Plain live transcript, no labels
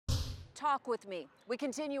Talk with me. We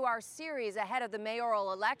continue our series ahead of the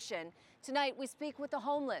mayoral election. Tonight, we speak with the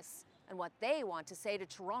homeless and what they want to say to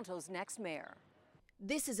Toronto's next mayor.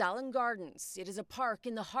 This is Allen Gardens. It is a park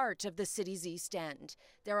in the heart of the city's East End.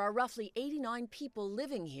 There are roughly 89 people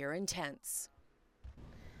living here in tents.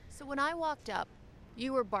 So when I walked up,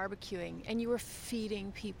 you were barbecuing and you were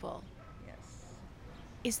feeding people. Yes.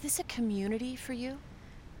 Is this a community for you?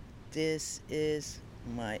 This is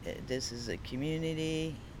a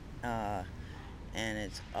community, and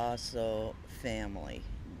it's also family.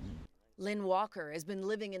 Lynn Walker has been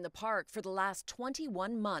living in the park for the last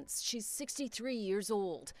 21 months. She's 63 years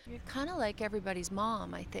old. You're kind of like everybody's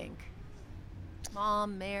mom, I think.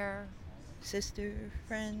 Mom, mayor. Sister,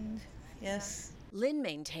 friend, yes. Lynn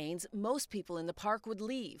maintains most people in the park would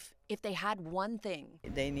leave if they had one thing.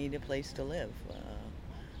 They need a place to live.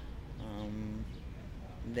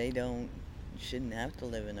 They shouldn't have to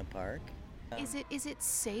live in a park. Is it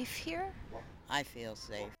safe here? I feel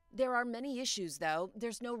safe. There are many issues, though.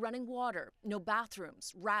 There's no running water, no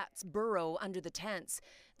bathrooms, rats burrow under the tents.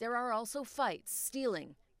 There are also fights,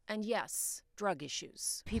 stealing, and yes, drug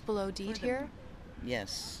issues. People OD'd here?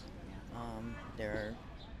 Yes. There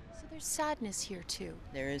So there's sadness here, too.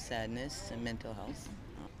 There is sadness and mental health.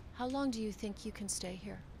 How long do you think you can stay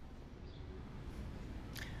here?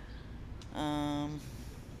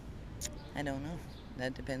 I don't know.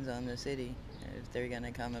 That depends on the city. If they're going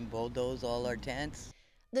to come and bulldoze all our tents.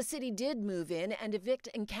 The city did move in and evict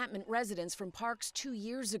encampment residents from parks 2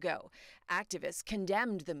 years ago. Activists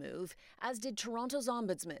condemned the move, as did Toronto's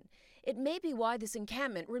ombudsman. It may be why this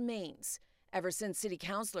encampment remains. Ever since City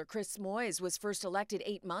Councillor Chris Moyes was first elected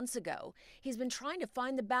 8 months ago, he's been trying to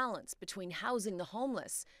find the balance between housing the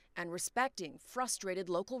homeless and respecting frustrated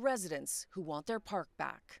local residents who want their park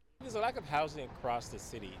back. There's a lack of housing across the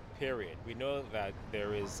city, period. We know that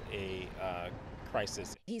there is a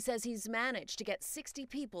crisis. He says he's managed to get 60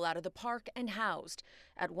 people out of the park and housed.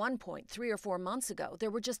 At one point, 3 or 4 months ago,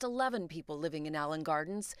 there were just 11 people living in Allen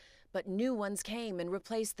Gardens, but new ones came and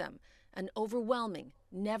replaced them. An overwhelming,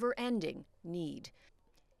 never-ending need.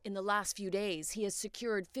 In the last few days, he has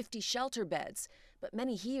secured 50 shelter beds, but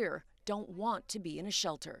many here don't want to be in a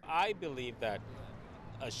shelter. I believe that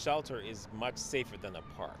a shelter is much safer than a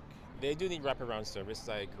park. They do need wraparound services,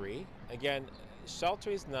 I agree. Again, shelter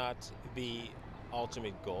is not the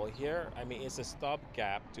ultimate goal here. I mean, it's a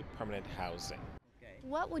stopgap to permanent housing.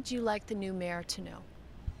 What would you like the new mayor to know?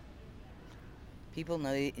 People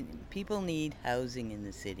need housing in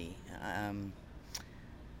the city.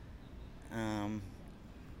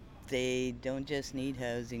 They don't just need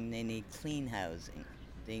housing, they need clean housing.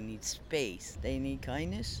 They need space. They need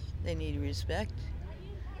kindness, they need respect,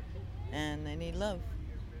 and they need love.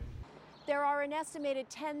 There are an estimated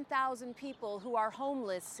 10,000 people who are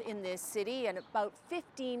homeless in this city, and about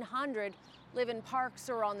 1,500 live in parks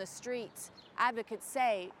or on the streets. Advocates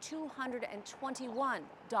say 221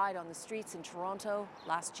 died on the streets in Toronto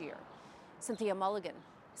last year. Cynthia Mulligan,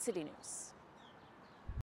 City News.